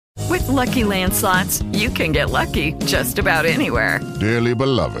Lucky Land Slots, you can get lucky just about anywhere. Dearly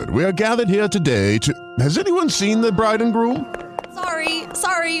beloved, we are gathered here today to... Has anyone seen the bride and groom?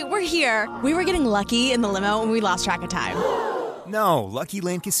 Sorry, we're here. We were getting lucky in the limo and we lost track of time. No, Lucky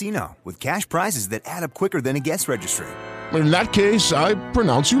Land Casino, with cash prizes that add up quicker than a guest registry. In that case, I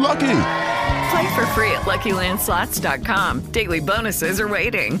pronounce you lucky. Play for free at LuckyLandSlots.com. Daily bonuses are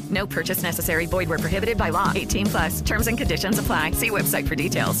waiting. No purchase necessary. Void where prohibited by law. 18+. Terms and conditions apply. See website for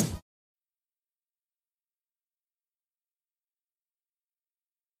details.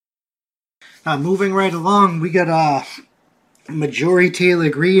 Moving right along, we got Marjorie Taylor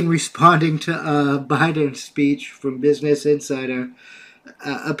Greene responding to Biden's speech from Business Insider.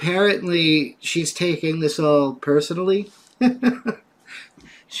 Apparently, she's taking this all personally.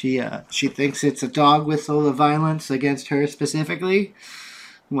 She thinks it's a dog whistle of violence against her specifically.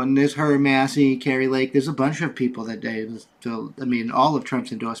 When there's her, Massey, Carrie Lake, there's a bunch of people that day. So, I mean, all of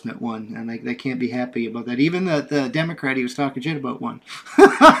Trump's endorsement won, and they can't be happy about that. Even the Democrat he was talking shit about won.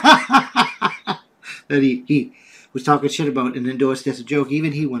 That he was talking shit about and endorsed as a joke.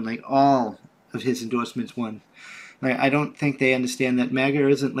 Even he won. Like, all of his endorsements won. Like, I don't think they understand that MAGA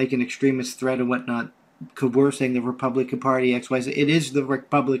isn't like an extremist threat or whatnot, coercing the Republican Party, XYZ. It is the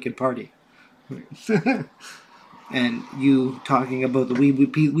Republican Party. And you talking about the we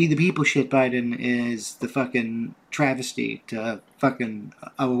the people shit Biden is the fucking travesty to fucking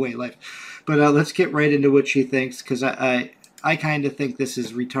our way of life. But let's get right into what she thinks, because I kind of think this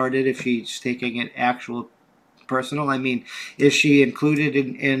is retarded if she's taking it actual personal. I mean, is she included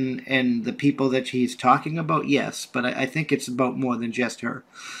in the people that she's talking about? Yes, but I think it's about more than just her.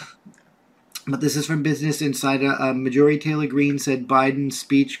 But this is from Business Insider. Marjorie Taylor Greene said Biden's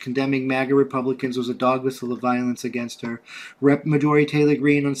speech condemning MAGA Republicans was a dog whistle of violence against her. Rep. Marjorie Taylor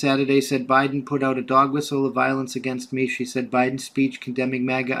Greene on Saturday said Biden put out a dog whistle of violence against me. She said Biden's speech condemning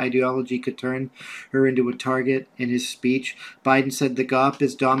MAGA ideology could turn her into a target in his speech. Biden said the GOP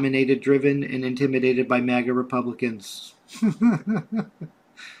is dominated, driven, and intimidated by MAGA Republicans.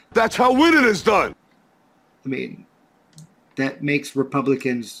 That's how winning is done. I mean, that makes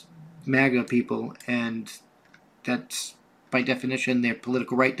Republicans MAGA people, and that's by definition their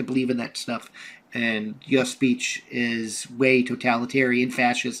political right to believe in that stuff. And your speech is way totalitarian,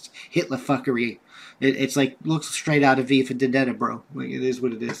 fascist, Hitler fuckery. It's like, looks straight out of V for Vendetta, bro. Like, it is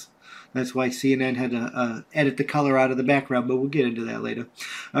what it is. That's why CNN had to edit the color out of the background, but we'll get into that later.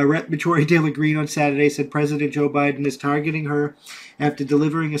 Rep. Marjorie Taylor Greene on Saturday said President Joe Biden is targeting her after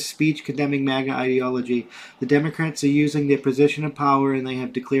delivering a speech condemning MAGA ideology. The Democrats are using their position of power, and they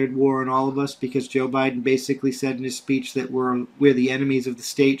have declared war on all of us because Joe Biden basically said in his speech that we're the enemies of the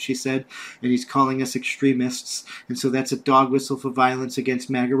state, she said, and he's calling us extremists. And so that's a dog whistle for violence against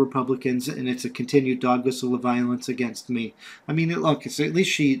MAGA Republicans, and it's a continued dog whistle of violence against me. I mean, look, it's, at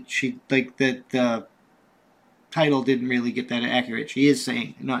least she like that the title didn't really get that accurate. She is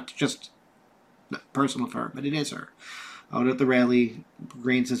saying, not just personal for her, but it is her. Out at the rally,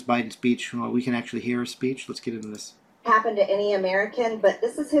 Greene says Biden's speech. Well, we can actually hear her speech. Let's get into this. Happen to any American, but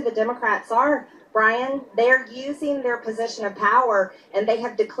this is who the Democrats are, Brian. They're using their position of power, and they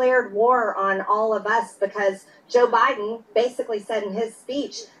have declared war on all of us because Joe Biden basically said in his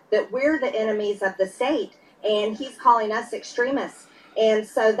speech that we're the enemies of the state, and he's calling us extremists. And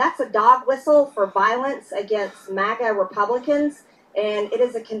so that's a dog whistle for violence against MAGA Republicans, and it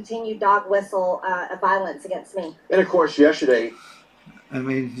is a continued dog whistle of violence against me. And of course, yesterday... I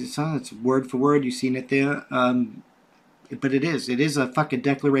mean, it's word for word. You've seen it there. But it is a fucking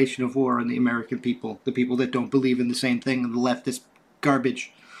declaration of war on the American people, the people that don't believe in the same thing, the leftist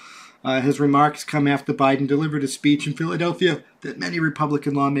garbage. His remarks come after Biden delivered a speech in Philadelphia that many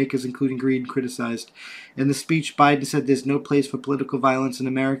Republican lawmakers, including Greene, criticized. In the speech, Biden said there's no place for political violence in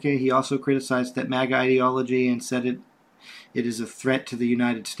America. He also criticized that MAGA ideology and said it is a threat to the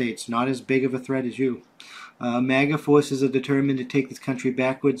United States, not as big of a threat as you. MAGA forces are determined to take this country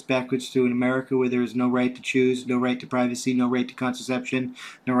backwards to an America where there is no right to choose, no right to privacy, no right to contraception,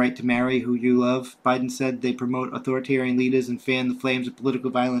 no right to marry who you love. Biden said they promote authoritarian leaders and fan the flames of political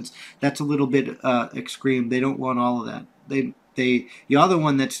violence. That's a little bit extreme. They don't want all of that. You're the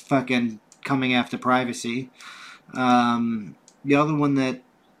one that's fucking coming after privacy. You're the one that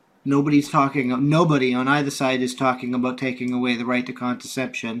nobody on either side is talking about taking away the right to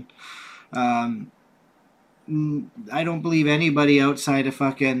contraception. I don't believe anybody outside of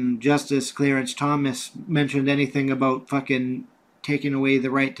fucking Justice Clarence Thomas mentioned anything about fucking taking away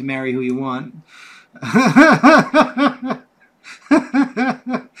the right to marry who you want.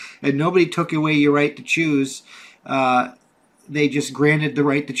 And nobody took away your right to choose. They just granted the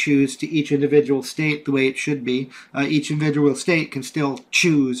right to choose to each individual state the way it should be. Each individual state can still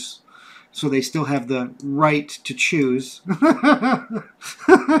choose So they still have the right to choose.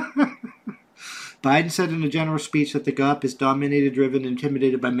 Biden said in a general speech that the GOP is dominated, driven, and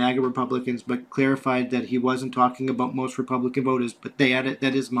intimidated by MAGA Republicans, but clarified that he wasn't talking about most Republican voters, but they added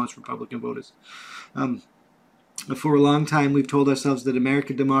that is most Republican voters. For a long time, we've told ourselves that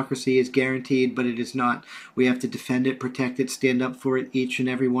American democracy is guaranteed, but it is not. We have to defend it, protect it, stand up for it, each and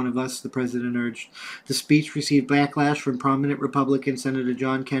every one of us, the president urged. The speech received backlash from prominent Republican Senator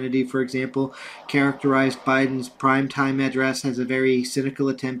John Kennedy, for example, characterized Biden's primetime address as a very cynical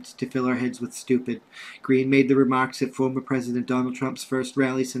attempt to fill our heads with stupid. Green made the remarks at former President Donald Trump's first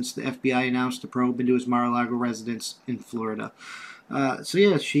rally since the FBI announced a probe into his Mar-a-Lago residence in Florida. So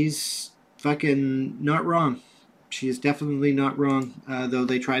yeah, she's fucking not wrong. She is definitely not wrong, though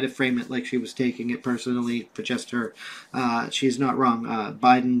they try to frame it like she was taking it personally for just her. She is not wrong.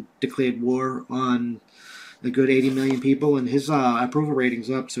 Biden declared war on a good 80 million people, and his approval rating's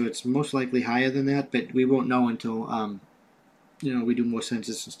up, so it's most likely higher than that, but we won't know until, we do more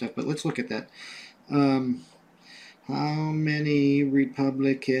census and stuff. But let's look at that. How many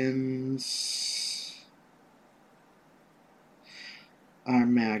Republicans are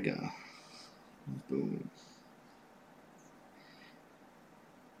MAGA? Boom.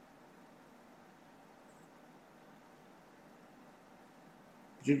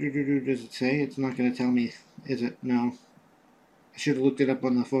 Does it say? It's not going to tell me, is it? No. I should have looked it up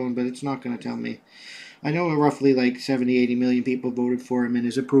on the phone, but it's not going to tell me. I know roughly like 70, 80 million people voted for him, and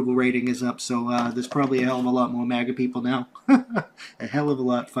his approval rating is up, so there's probably a hell of a lot more MAGA people now. A hell of a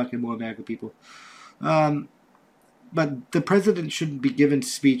lot fucking more MAGA people. But the president shouldn't be given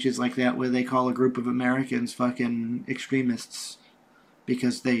speeches like that where they call a group of Americans fucking extremists.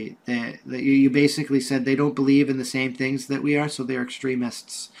 Because you basically said they don't believe in the same things that we are, so they're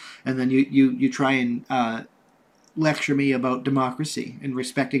extremists. And then you try and lecture me about democracy and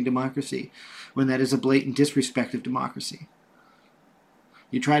respecting democracy, when that is a blatant disrespect of democracy.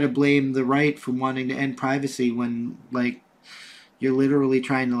 You try to blame the right for wanting to end privacy when, like, you're literally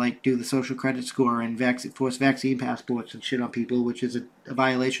trying to, like, do the social credit score and force vaccine passports and shit on people, which is a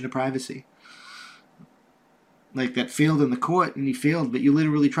violation of privacy. Like, that failed in the court, and he failed, but you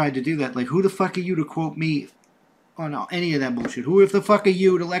literally tried to do that. Like, who the fuck are you to quote me on any of that bullshit? Who the fuck are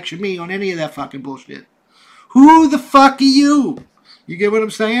you to lecture me on any of that fucking bullshit? Who the fuck are you? You get what I'm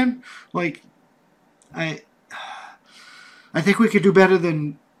saying? Like, I think we could do better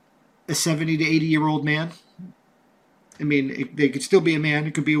than a 70 to 80-year-old man. I mean, they could still be a man.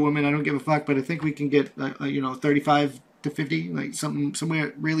 It could be a woman. I don't give a fuck. But I think we can get, 35 to 50, like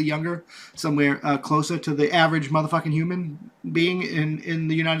somewhere really younger, somewhere closer to the average motherfucking human being in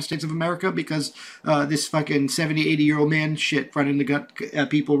the United States of America, because this fucking 70, 80-year-old man shit running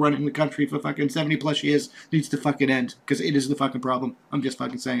people running the country for fucking 70 plus years needs to fucking end, because it is the fucking problem. I'm just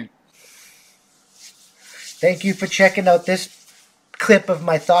fucking saying. Thank you for checking out this clip of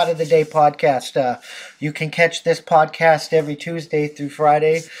my Thought of the Day podcast. You can catch this podcast every Tuesday through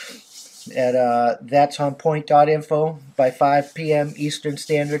Friday at that'sonpoint.info by 5 p.m. Eastern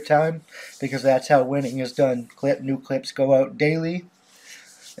Standard Time, because that's how winning is done. New clips go out daily,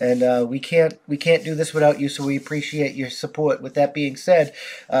 and we can't do this without you, so we appreciate your support. With that being said,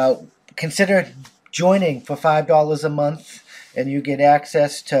 consider joining for $5 a month, and you get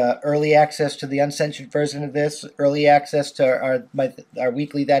early access to the uncensored version of this, early access to our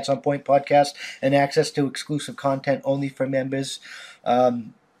weekly That's On Point podcast, and access to exclusive content only for members.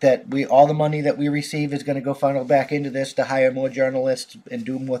 All the money that we receive is going to go funnel back into this to hire more journalists and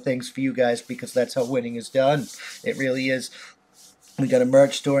do more things for you guys, because that's how winning is done. It really is. We got a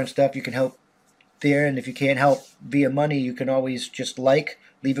merch store and stuff. You can help there, and if you can't help via money, you can always just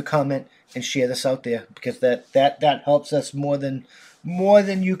leave a comment, and share this out there, because that helps us more than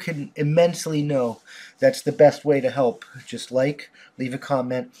you can immensely know. That's the best way to help. Just leave a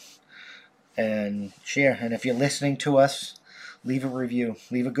comment, and share. And if you're listening to us, leave a review.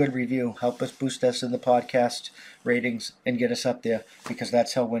 Leave a good review. Help us boost us in the podcast ratings and get us up there, because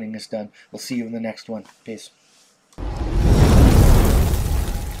that's how winning is done. We'll see you in the next one. Peace.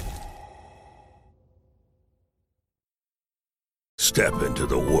 Step into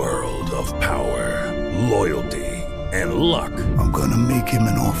the world of power, loyalty, and luck. I'm gonna make him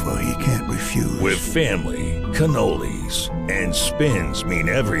an offer he can't refuse. With family, cannolis, and spins mean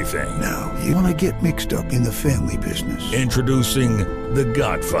everything. Now, you wanna get mixed up in the family business. Introducing The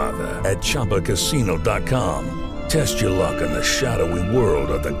Godfather at ChumbaCasino.com. Test your luck in the shadowy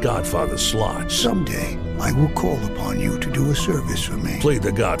world of The Godfather slot. Someday, I will call upon you to do a service for me. Play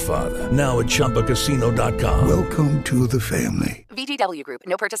The Godfather now at ChumbaCasino.com. Welcome to the family. VGW Group.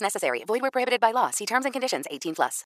 No purchase necessary. Void where prohibited by law. See terms and conditions. 18+.